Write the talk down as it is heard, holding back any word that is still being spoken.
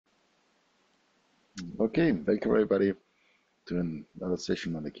Okay, welcome everybody to another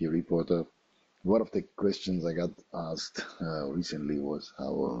session on the KReporter. One of the questions I got asked recently was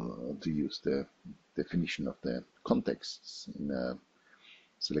how to use the definition of the contexts in a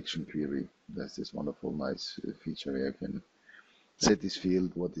selection query. There's this wonderful, nice feature where you can set this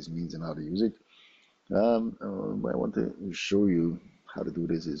field, what this means, and how to use it. I want to show you how to do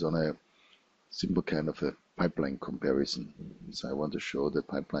this is on a simple kind of a pipeline comparison. So I want to show the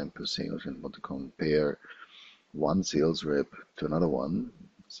pipeline per sales and want to compare one sales rep to another one.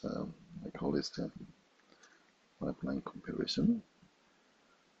 So I call this the pipeline comparison.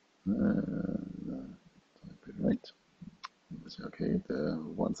 Type it right. So, okay, the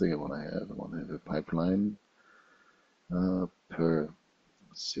one thing I want to have a pipeline per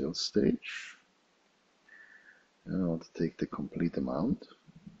sales stage. And I want to take the complete amount.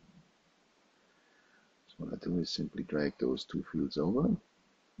 So what I do is simply drag those two fields over,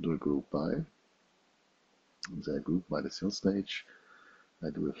 do a group by. So I group by the sales stage. I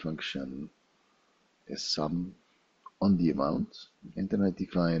do a function as sum on the amount, and then I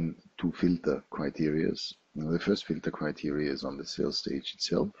define two filter criteria. The first filter criteria is on the sales stage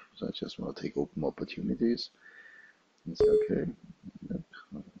itself, so I just want to take open opportunities and say okay, yep,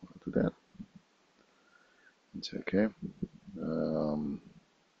 I want to do that, and say okay,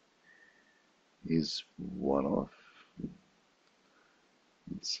 is one off.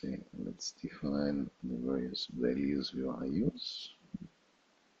 Let's define the various values we want to use.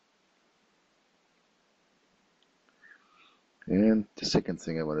 And the second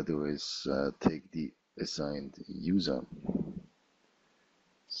thing I want to do is take the assigned user.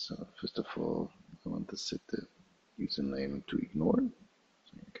 So first of all, I want to set the username to ignore.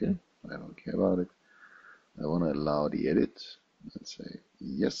 Okay, I don't care about it. I want to allow the edit. Let's say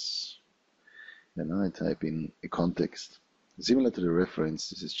yes. And now I type in a context. Similar to the reference,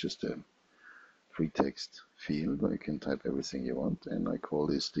 this is just a free text field where you can type everything you want. And I call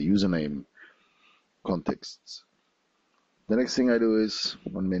this the username contexts. The next thing I do is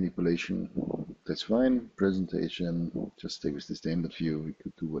on manipulation, that's fine. Presentation, just stay with the standard view. We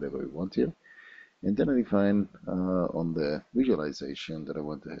could do whatever we want here. And then I define on the visualization that I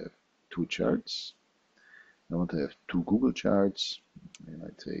want to have two charts. I want to have two Google charts, and I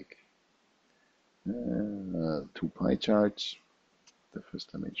take two pie charts. The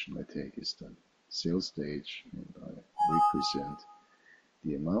first dimension I take is the sales stage, and I represent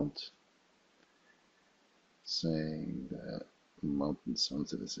the amount, saying the mountain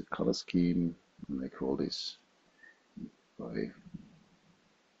sunset is a color scheme, and I call this by the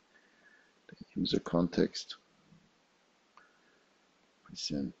user context.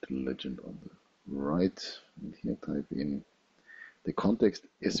 Present the legend on the right, and here type in the context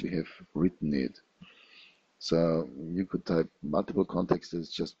as we have written it. So you could type multiple contexts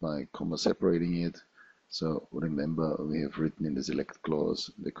just by comma separating it. So remember, we have written in the select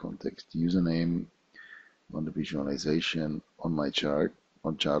clause the context username. On the visualization on my chart,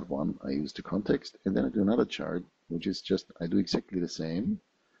 on chart 1, I use the context, and then I do another chart, which is just, I do exactly the same.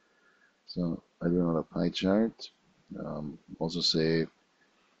 So I do another pie chart, also say,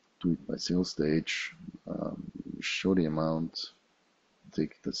 do it by sales stage, show the amount,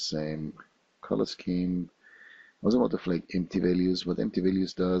 take the same color scheme. I also want to flag empty values. What empty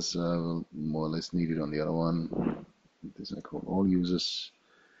values does, more or less needed on the other one. This I call all users.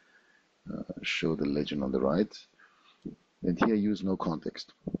 Show the legend on the right, and here use no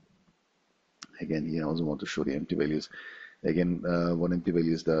context. Again, here I also want to show the empty values. Again, what empty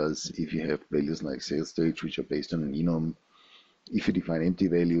values does, if you have values like sales stage which are based on an enum, if you define empty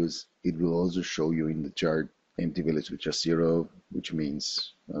values, it will also show you in the chart empty values which are 0, which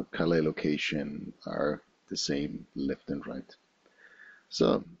means color allocation are the same left and right.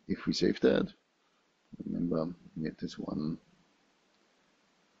 So if we save that, remember we had this one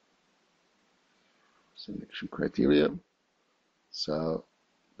selection criteria. So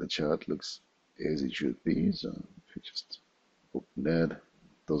the chart looks as it should be. So if you just open that,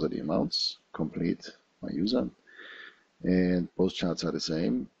 those are the amounts, complete my user. And both charts are the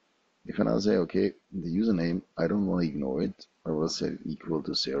same. If I now say, okay, the username, I don't want to ignore it. I will set it equal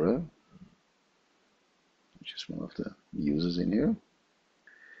to Sarah, which is one of the users in here.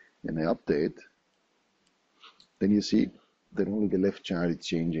 And I update, then you see that only the left chart is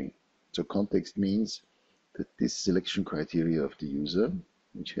changing. So context means that this selection criteria of the user,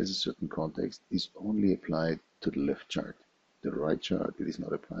 which has a certain context, is only applied to the left chart. The right chart, it is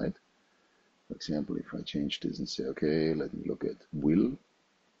not applied. For example, if I change this and say, okay, let me look at Will,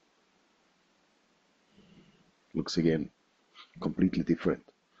 looks again completely different.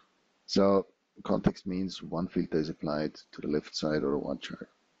 So context means one filter is applied to the left side or one chart.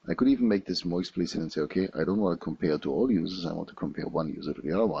 I could even make this more explicit and say, okay, I don't want to compare to all users. I want to compare one user to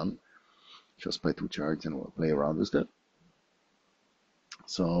the other one, just by two charts, and we'll play around with that.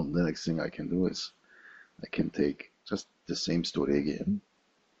 So the next thing I can do is I can take just the same story again.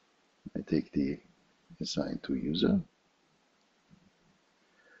 I take the assign to user,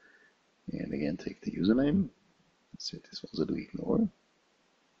 and again take the username. Set this also to ignore.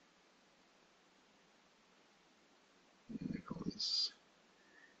 And I call this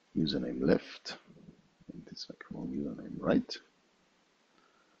username left, and this I call username right.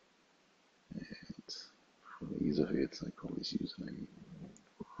 And for the ease of it, I call this username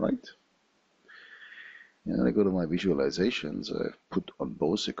right. And I go to my visualizations. I put on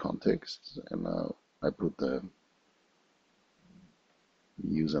both the context, and now I put the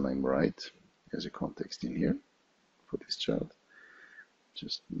username right as a context in here for this chart.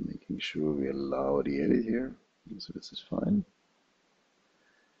 Just making sure we allow the edit here. So this is fine.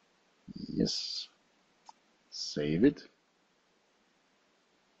 Yes. Save it.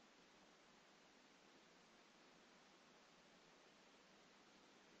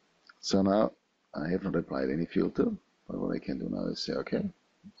 So now I have not applied any filter, but what I can do now is say, okay,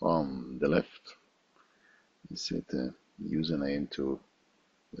 on the left, I set the username to,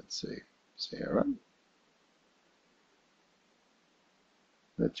 let's say, Sarah.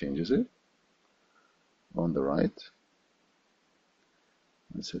 That changes it. On the right,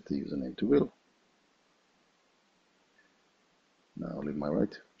 I set the username to Will. Now on my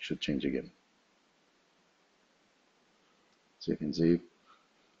right, should change again. So you can see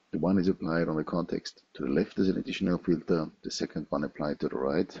the one is applied on the context to the left as an additional filter, the second one applied to the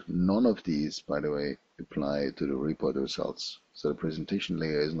right. None of these, by the way, apply to the report results. So the presentation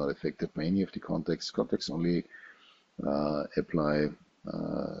layer is not affected by any of the contexts. Contexts only apply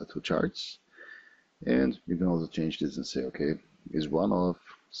to charts. And you can also change this and say, okay, is one off.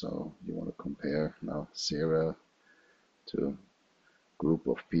 So you want to compare now Sarah to group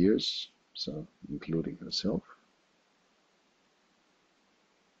of peers, so including herself.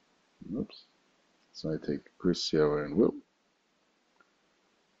 Oops. So I take Chris, Sarah, and Will.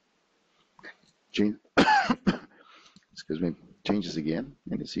 Change, excuse me, changes again,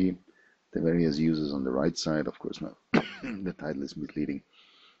 and you see the various users on the right side. Of course, now the title is misleading,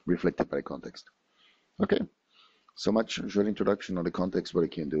 reflected by context. Okay, so much short introduction on the context, what I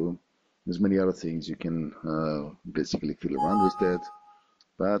can do. There's many other things you can basically fiddle around with that,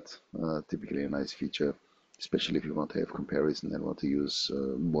 but typically a nice feature, especially if you want to have comparison and want to use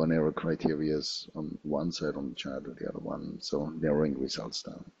one error criteria on one side on the chart or the other one, so narrowing results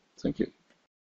down. Thank you.